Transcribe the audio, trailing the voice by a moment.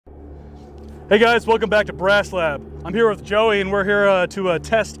Hey guys, welcome back to Brass Lab. I'm here with Joey and we're here to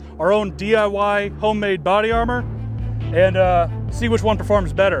test our own DIY homemade body armor and see which one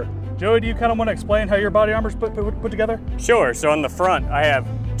performs better. Joey, do you kind of want to explain how your body armor's put together? Sure, so on the front I have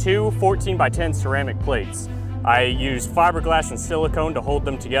two 14x10 ceramic plates. I use fiberglass and silicone to hold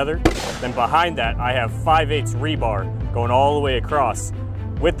them together. Then behind that I have 5/8 rebar going all the way across.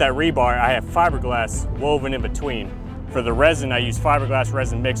 With that rebar I have fiberglass woven in between. For the resin I use fiberglass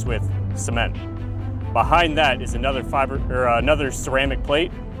resin mixed with cement. Behind that is another ceramic plate,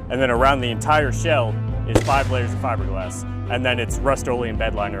 and then around the entire shell is 5 layers of fiberglass, and then it's Rust-Oleum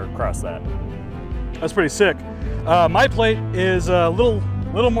bed liner across that. That's pretty sick. My plate is a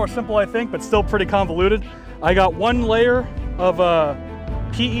little more simple, I think, but still pretty convoluted. I got 1 layer of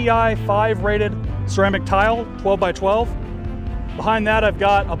PEI 5 rated ceramic tile, 12x12. Behind that I've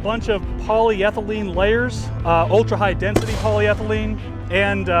got a bunch of polyethylene layers, ultra high density polyethylene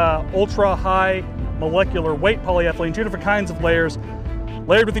and ultra high molecular weight polyethylene, 2 different kinds of layers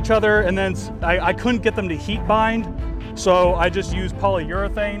layered with each other, and then I couldn't get them to heat bind, so I just used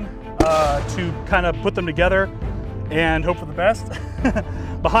polyurethane to kind of put them together and hope for the best.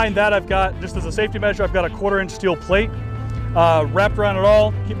 Behind that I've got, just as a safety measure, I've got a 1/4 inch steel plate. Wrapped around it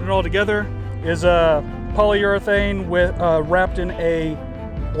all, keeping it all together, is a polyurethane with wrapped in a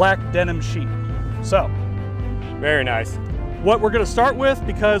black denim sheet. So, very nice. What we're going to start with,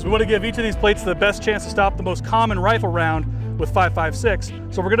 because we want to give each of these plates the best chance to stop the most common rifle round with 5.56,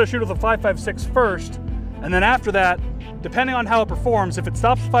 so we're going to shoot with a 5.56 first, and then after that, depending on how it performs, if it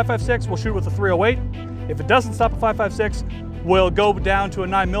stops at 5.56, we'll shoot with a 308. If it doesn't stop at 5.56, we'll go down to a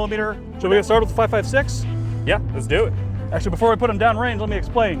 9mm. So we're going to start with the 5.56? Yeah, let's do it. Actually, before we put them down range, let me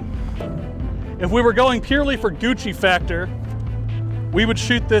explain. If we were going purely for Gucci factor, we would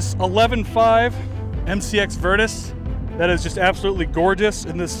shoot this 11.5 MCX Virtus. That is just absolutely gorgeous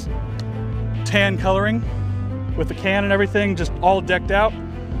in this tan coloring with the can and everything, just all decked out.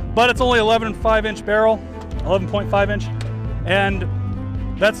 But it's only 11.5 inch barrel, 11.5 inch, and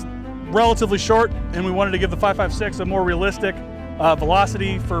that's relatively short, and we wanted to give the 5.56 a more realistic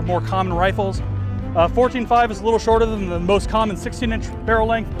velocity for more common rifles. 14.5 is a little shorter than the most common 16-inch barrel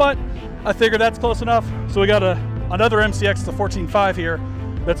length, but I figured that's close enough. So we got another MCX to 14.5 here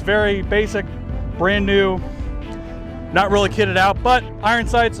that's very basic, brand new, not really kitted out, but iron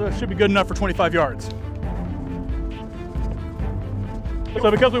sights should be good enough for 25 yards. So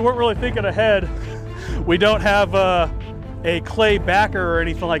because we weren't really thinking ahead, we don't have a clay backer or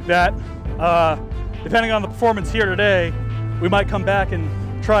anything like that. Depending on the performance here today, we might come back and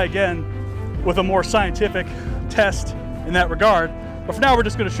try again with a more scientific test in that regard. But for now, we're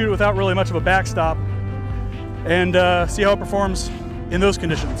just going to shoot it without really much of a backstop and see how it performs in those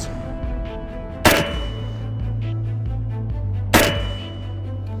conditions.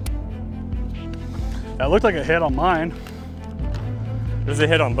 That looked like a hit on mine. There's a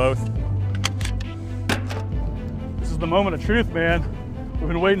hit on both. This is the moment of truth, man. We've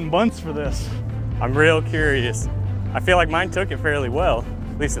been waiting months for this. I'm real curious. I feel like mine took it fairly well.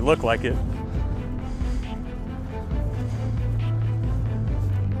 At least it looked like it.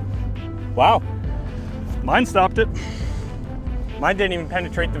 Wow. Mine stopped it. Mine didn't even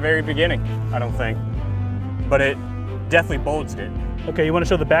penetrate the very beginning, I don't think. But it definitely bulged it. Okay, you want to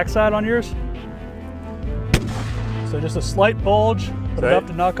show the backside on yours? So just a slight bulge, but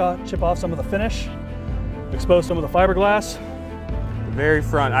enough to chip off some of the finish, expose some of the fiberglass. The very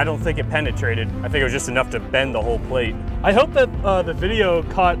front, I don't think it penetrated. I think it was just enough to bend the whole plate. I hope that the video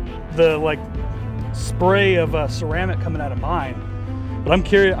caught the spray of ceramic coming out of mine. But I'm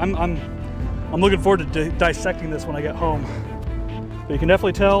curious. I'm looking forward to dissecting this when I get home. But you can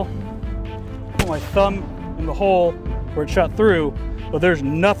definitely tell. Put my thumb in the hole where it shot through, but there's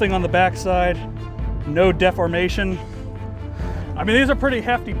nothing on the backside. No deformation. I mean, these are pretty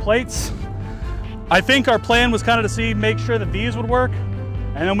hefty plates. I think our plan was kind of to make sure that these would work,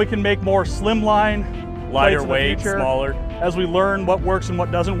 and then we can make more slimline, lighter weight, smaller, as we learn what works and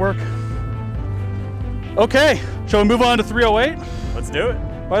what doesn't work. Okay, shall we move on to 308? Let's do it.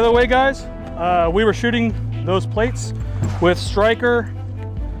 By the way, guys, we were shooting those plates with Striker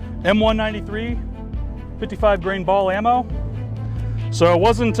M193 55 grain ball ammo. So it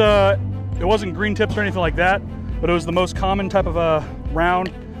wasn't green tips or anything like that, but it was the most common type of a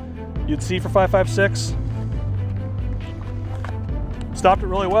round you'd see for 5.56. Stopped it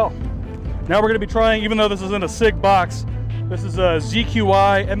really well. Now we're going to be trying, even though this is in a SIG box, this is a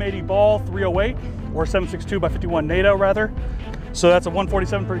ZQI M80 Ball 308, or 7.62x51 NATO rather. So that's a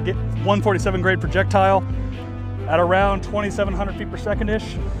 147 grade projectile at around 2,700 feet per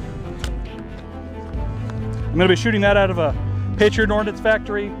second-ish. I'm going to be shooting that out of a Patriot Ordnance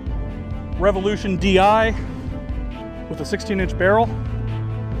Factory Revolution DI with a 16-inch barrel.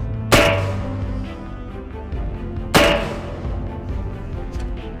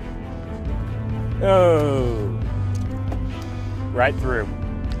 Oh, right through.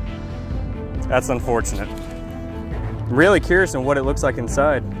 That's unfortunate. I'm really curious on what it looks like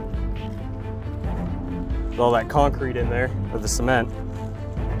inside. With all that concrete in there, or the cement.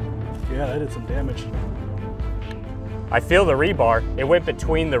 Yeah, that did some damage. I feel the rebar. It went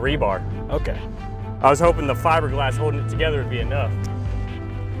between the rebar. Okay. I was hoping the fiberglass holding it together would be enough.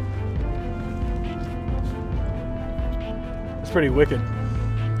 It's pretty wicked.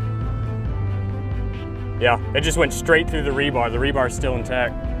 Yeah, it just went straight through the rebar. The rebar's still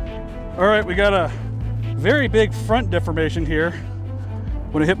intact. All right, we got a very big front deformation here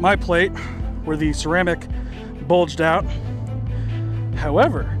when it hit my plate where the ceramic bulged out.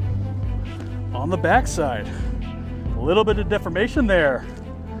 However, on the back side, a little bit of deformation there.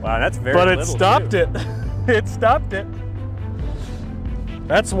 Wow, that's very But it little stopped too. it. It stopped it.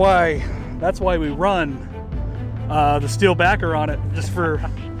 That's why we run the steel backer on it, just for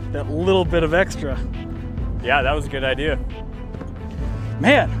that little bit of extra. Yeah, that was a good idea.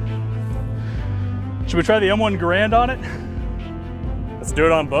 Man, should we try the M1 Garand on it? Let's do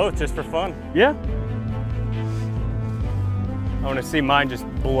it on both, just for fun. Yeah. I want to see mine just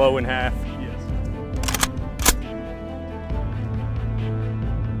blow in half.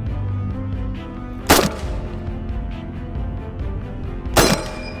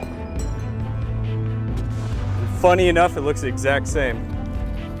 Funny enough, it looks the exact same.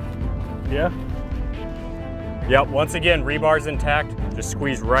 Yeah. Yep, once again, rebar's intact. Just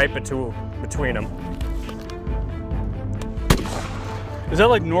squeeze right between them. Is that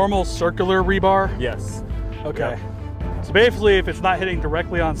like normal circular rebar? Yes. Okay. Yep. So basically, if it's not hitting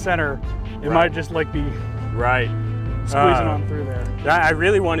directly on center, it might just like be right squeezing on through there. I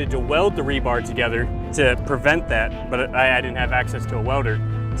really wanted to weld the rebar together to prevent that, but I didn't have access to a welder,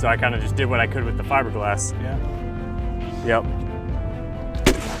 so I kind of just did what I could with the fiberglass. Yeah. Yep.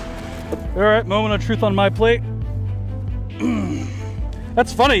 All right, moment of truth on my plate.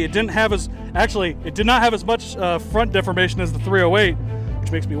 That's funny. It did not have as much front deformation as the 308,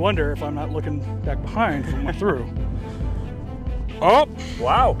 which makes me wonder if I'm not looking back behind when I'm through. Oh,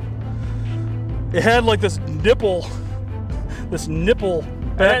 wow! It had like this nipple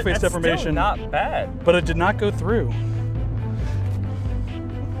back face deformation. Still not bad. But it did not go through.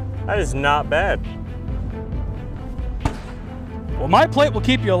 That is not bad. Well, my plate will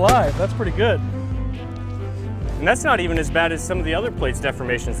keep you alive. That's pretty good. And that's not even as bad as some of the other plates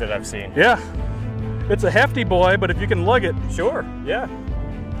deformations that I've seen. Yeah. It's a hefty boy, but if you can lug it. Sure, yeah.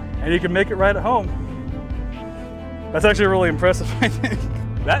 And you can make it right at home. That's actually really impressive, I think.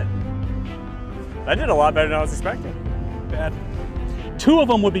 That did a lot better than I was expecting. Bad. Two of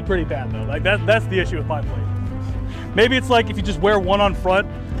them would be pretty bad though. Like that's the issue with my plate. Maybe it's like if you just wear one on front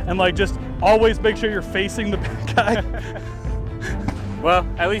and like just always make sure you're facing the bad guy. Well,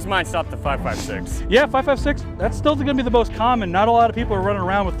 at least mine stopped the 5.56. Yeah, 5.56, that's still gonna be the most common. Not a lot of people are running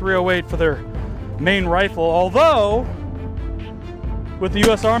around with 308 for their main rifle, although with the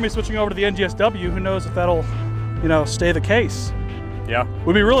US Army switching over to the NGSW, who knows if that'll, stay the case. Yeah.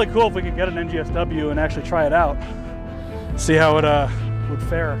 Would be really cool if we could get an NGSW and actually try it out. See how it would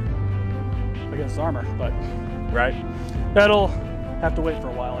fare against armor, but right. That'll have to wait for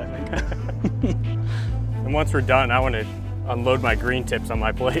a while, I think. And once we're done, I want to unload my green tips on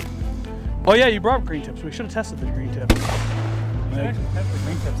my plate. Oh yeah, you brought green tips. We should have tested the green tips. I actually test the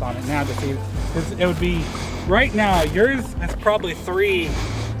green tips on it now to see, because it would be, right now, yours is probably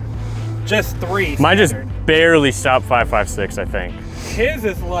just three. Mine just standard. barely stopped 5.56, I think. His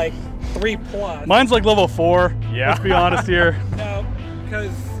is like 3+. Mine's like level 4, yeah. Let's be honest here. No,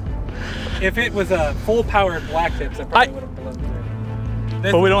 because if it was a full powered black tips, it probably would have blown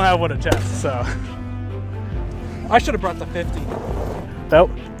through. But we don't have one to test, so. I should have brought the 50.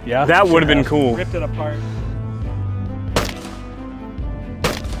 Yeah. That would have been cool. Ripped it apart.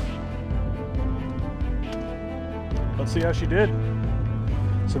 Let's see how she did.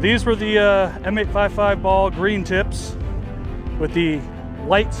 So these were the M855 Ball green tips with the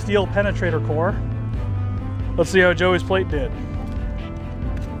light steel penetrator core. Let's see how Joey's plate did. I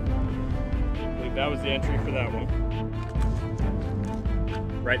believe that was the entry for that one.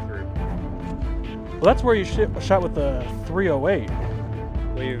 Right through. Well, that's where you shot with the 308. I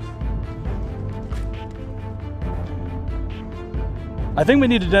believe. I think we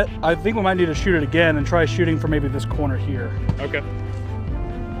might need to shoot it again and try shooting for maybe this corner here. Okay.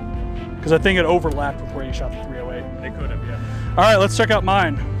 Because I think it overlapped with where you shot the 308. They could have, yeah. All right, let's check out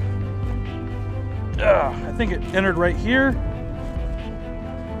mine. I think it entered right here.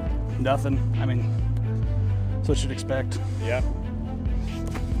 nothing. I mean, that's what you'd expect. Yeah.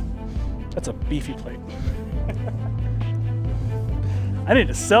 That's a beefy plate. I need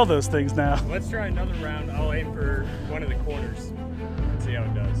to sell those things now. Let's try another round. I'll aim for one of the corners. See how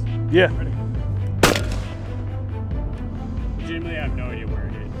it does. Yeah. Ready? Legitimately, I have no idea where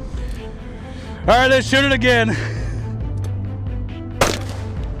it is. All right, let's shoot it again.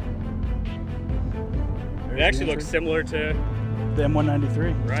 It actually looks similar to the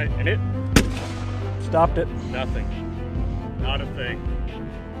M193. right, and it Stopped it. nothing, not a thing.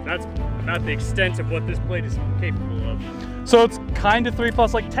 That's about the extent of what this plate is capable of. So it's kind of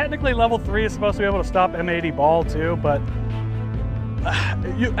 3+. Like technically, level 3 is supposed to be able to stop M80 Ball too, but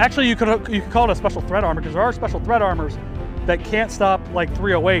you could call it a special threat armor, because there are special threat armors that can't stop like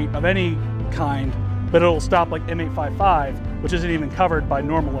 308 of any kind, but it'll stop like M855, which isn't even covered by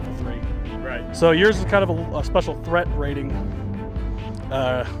normal level 3. Right. So yours is kind of a special threat rating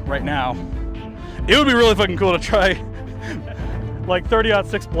right now. It would be really fucking cool to try like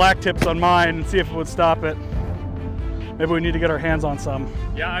 30-06 black tips on mine and see if it would stop it. Maybe we need to get our hands on some.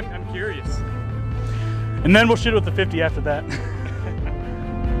 Yeah, I'm curious. And then we'll shoot it with the 50 after that.